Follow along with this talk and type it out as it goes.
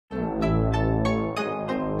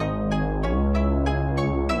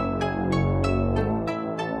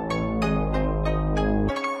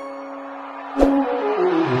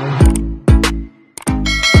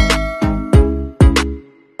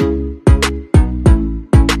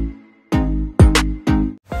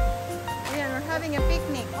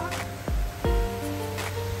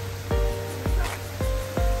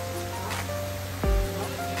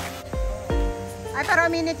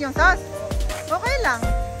mainit yung sauce. Okay lang.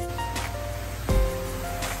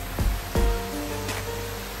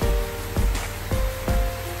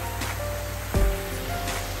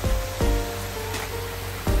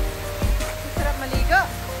 Sarap maligo.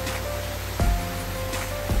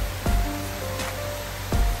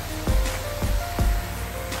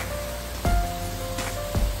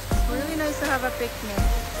 It's really nice to have a picnic.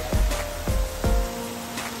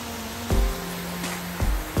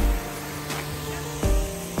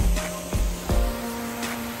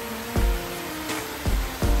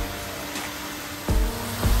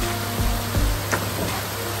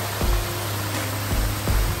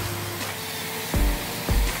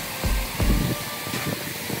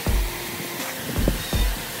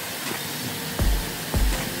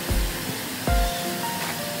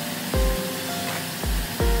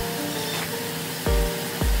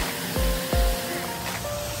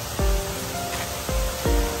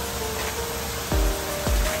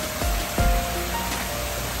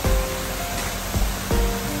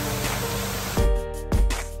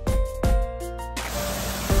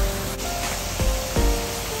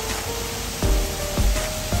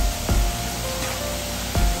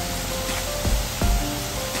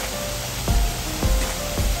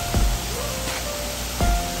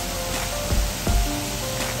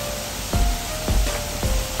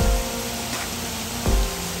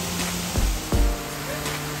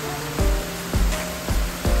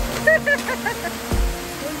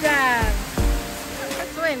 Good job.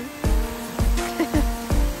 Let's win.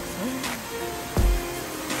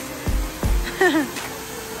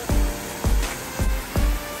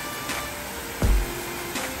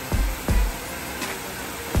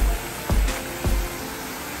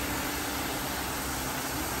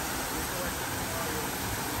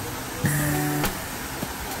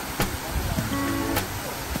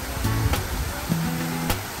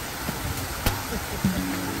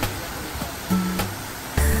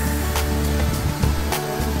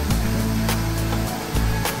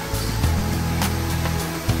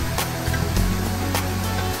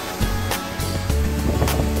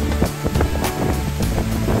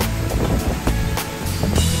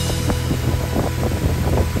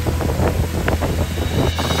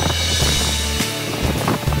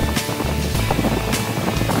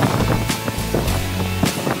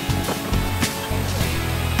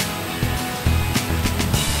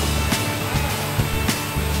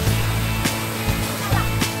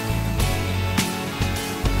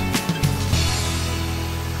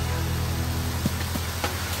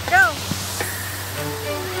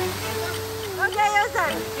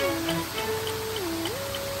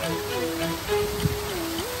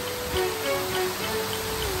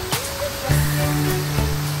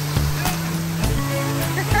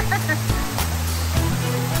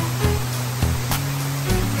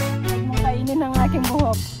 Kainin ang aking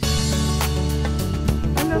buhok.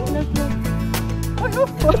 Look. Oh, look.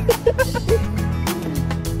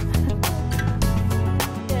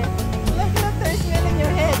 Look, they're smelling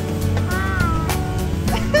your head.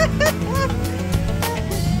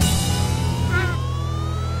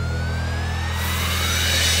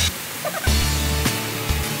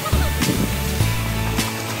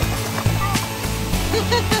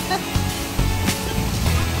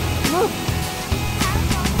 Move.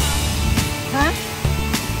 Huh?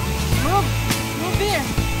 Move here.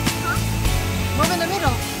 Move in the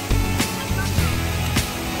middle.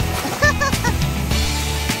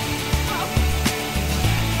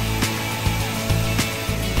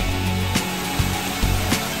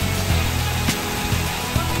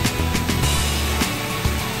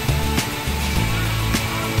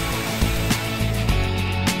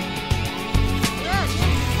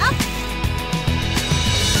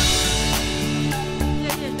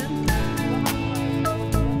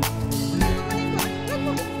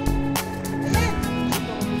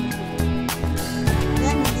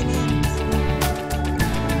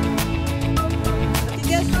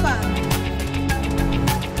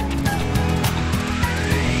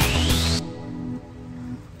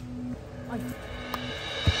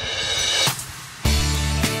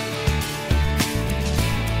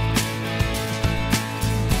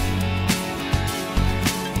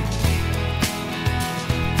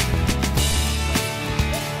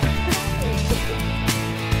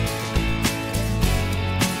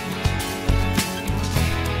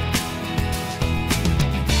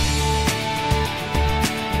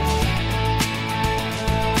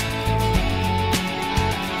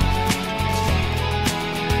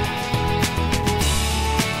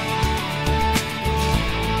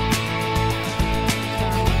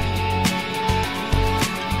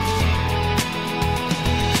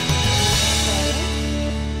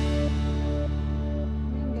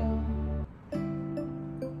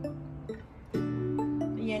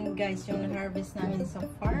 Yan guys, yung na-harvest namin sa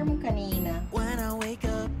farm kanina. When I wake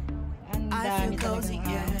up, Ang I dami feel cozy,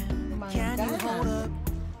 yeah. Can you hold mangga. up?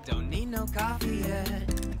 Don't need no coffee yet.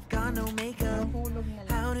 Got no makeup. Hulog na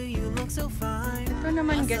lang. How do you look so fine? Ito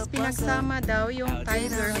naman guys, pinagsama daw yung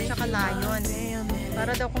tiger at saka lion.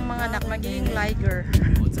 Para daw kung mga anak, magiging liger.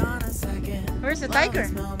 Hold on a second. Where's the tiger?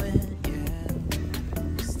 Love this moment,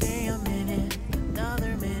 yeah. Stay a minute,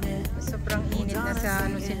 another minute. Sobrang init na sa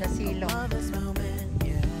ano sila silong. Love this moment,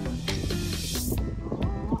 yeah.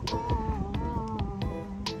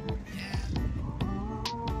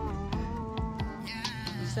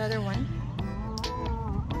 This other one.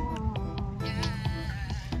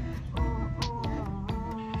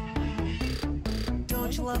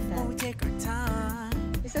 Don't you love when we take our time?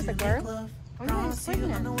 Is this a girl? Love, Oh, yeah, promise it's you I'm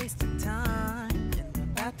pregnant. not wasting time. In the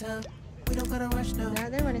bathtub, we don't gotta rush, no. The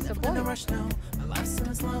other one is a Never gonna boy. rush, no. My life's in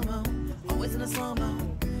a slow-mo, always in a slow-mo.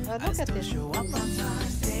 Oh, I look at still this. show up on time.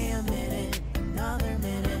 Stay a minute, another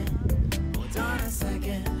minute. Hold on a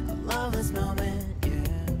second, I love this moment,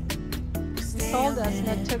 yeah. He Stay told a us not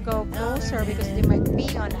minute, to go closer because they might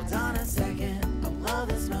pee on hold us. on a second, I love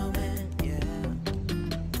this moment, yeah.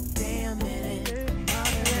 Stay a minute,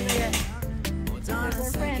 another minute. Hold on a There's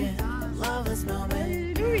our friend. second, I love this What are moment.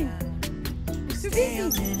 you doing? It's too Stay a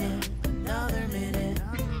busy. minute, another minute.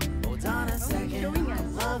 Hold on a second, showing I us.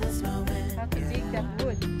 love this moment. How to dig that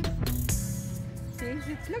wood.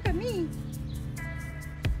 See, look at me.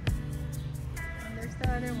 And there's the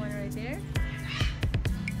other one right there.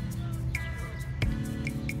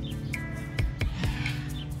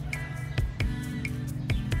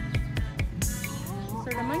 Those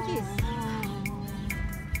are the monkeys.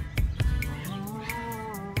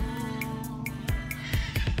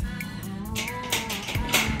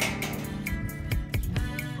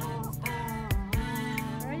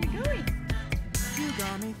 Where are you going? You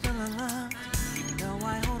got me feeling loved, even though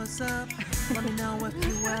I hold us up. Let me know if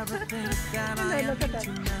you ever think that I am Look at that.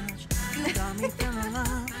 too much. You got me feeling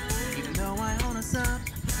loved, even though I hold us up.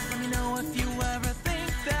 Let me know if you ever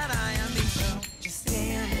think that I am too much. Just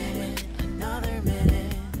stay a minute, another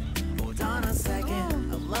minute. Hold on a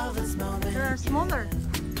second, I love this moment. They are smaller.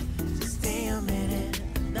 Just stay a minute,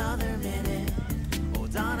 another minute.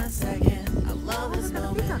 Hold on a second, I love this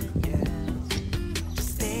moment. Yeah.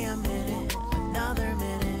 Just stay a minute, another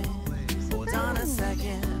minute. Hold on a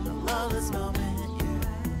second, I love this moment.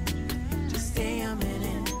 Yeah. Just stay a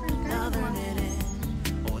minute, another minute.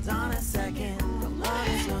 Hold on a second, I love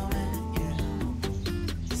this moment. Yeah.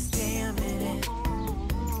 Just stay a minute.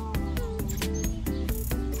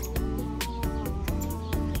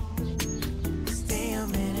 Stay a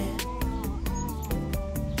minute.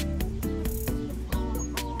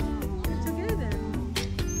 They're together.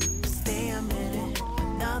 Stay a minute,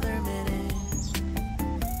 another minute.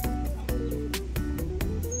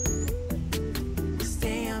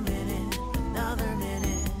 Stay a minute, another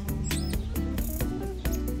minute.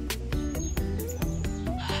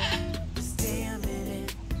 Stay a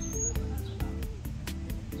minute.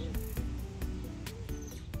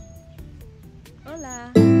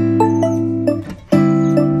 Hola.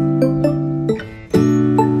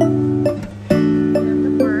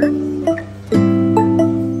 The bird.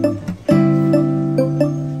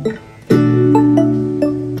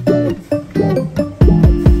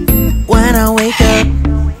 When I wake up,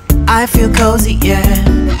 I feel cozy, yeah.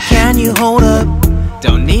 Can you hold up?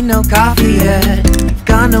 Don't need no coffee yet.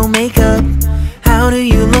 Got no makeup. How do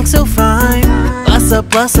you look so fine? Bust up,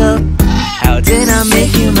 bust up. How did I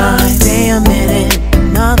make you mine? Stay a minute,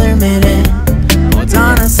 another minute. Hold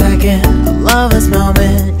on a second, I love this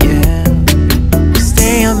moment, yeah.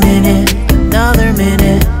 Stay a minute, another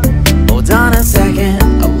minute. Hold on a second,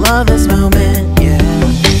 I love this moment, yeah.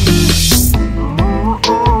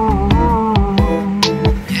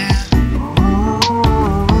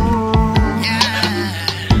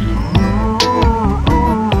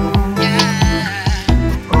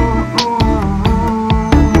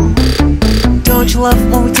 Don't you love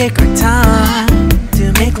when we take our time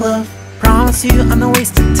to make love? Promise you I'm not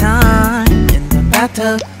wasting time. In the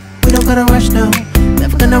bathtub, we don't gotta rush, no.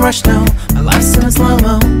 Never gonna rush, no. Our life's in a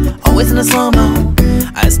slow-mo, always in a slow-mo.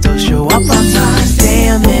 I still show up on time. Stay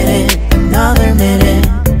a minute, another minute.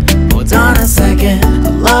 Hold on a second, I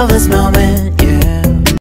love this moment.